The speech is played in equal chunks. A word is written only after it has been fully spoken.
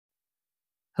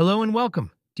Hello and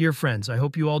welcome, dear friends. I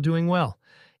hope you all doing well.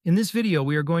 In this video,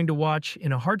 we are going to watch,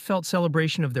 in a heartfelt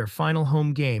celebration of their final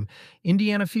home game,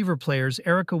 Indiana Fever players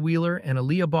Erica Wheeler and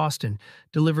Aliyah Boston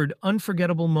delivered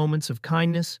unforgettable moments of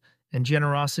kindness and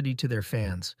generosity to their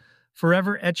fans,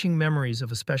 forever etching memories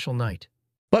of a special night.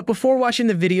 But before watching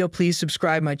the video, please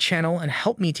subscribe my channel and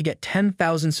help me to get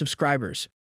 10,000 subscribers.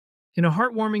 In a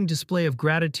heartwarming display of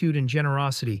gratitude and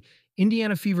generosity,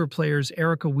 Indiana Fever players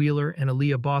Erica Wheeler and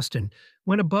Aliyah Boston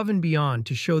went above and beyond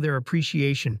to show their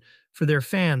appreciation for their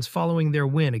fans following their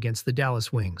win against the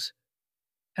Dallas Wings.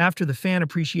 After the fan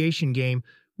appreciation game,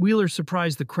 Wheeler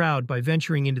surprised the crowd by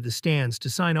venturing into the stands to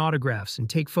sign autographs and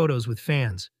take photos with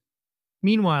fans.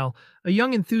 Meanwhile, a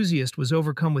young enthusiast was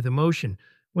overcome with emotion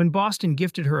when Boston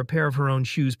gifted her a pair of her own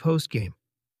shoes post-game.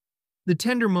 The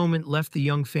tender moment left the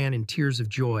young fan in tears of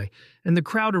joy, and the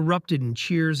crowd erupted in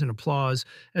cheers and applause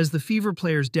as the Fever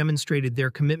players demonstrated their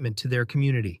commitment to their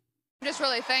community. I'm just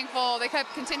really thankful. They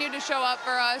continued to show up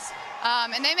for us,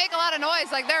 and they make a lot of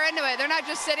noise. Like, they're into it. They're not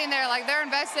just sitting there. Like, they're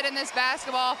invested in this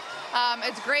basketball.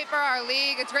 It's great for our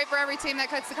league. It's great for every team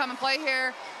that gets to come and play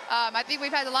here. I think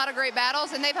we've had a lot of great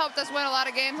battles, and they've helped us win a lot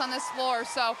of games on this floor.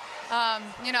 So,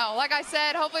 like I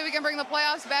said, hopefully we can bring the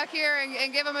playoffs back here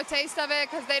and give them a taste of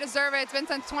it because they deserve it. It's been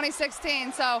since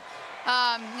 2016. So,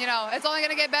 it's only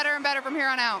going to get better and better from here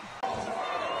on out.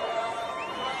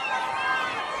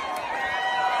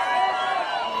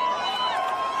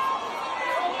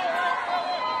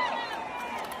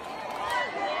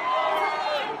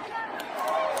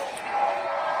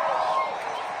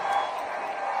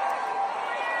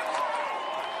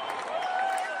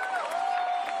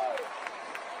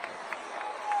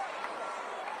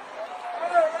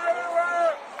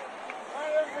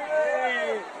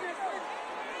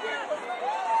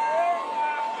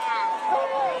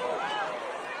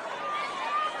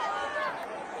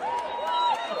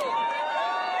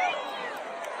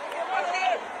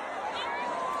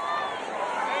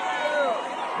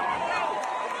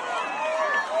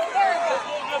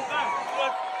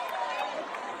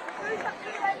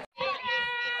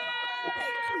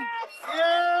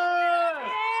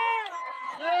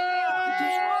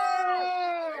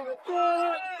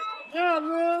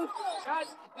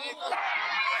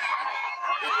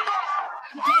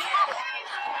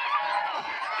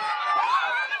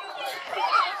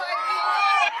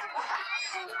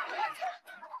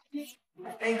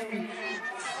 Thank you.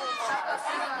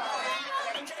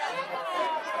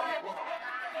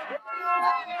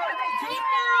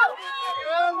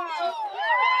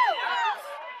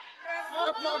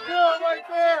 That's my girl right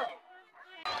there.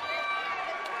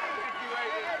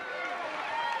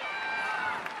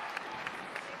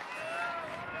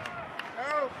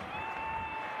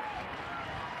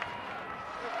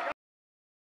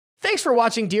 Thanks for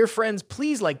watching, dear friends.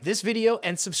 Please like this video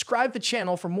and subscribe to the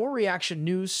channel for more reaction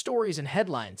news, stories, and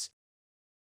headlines.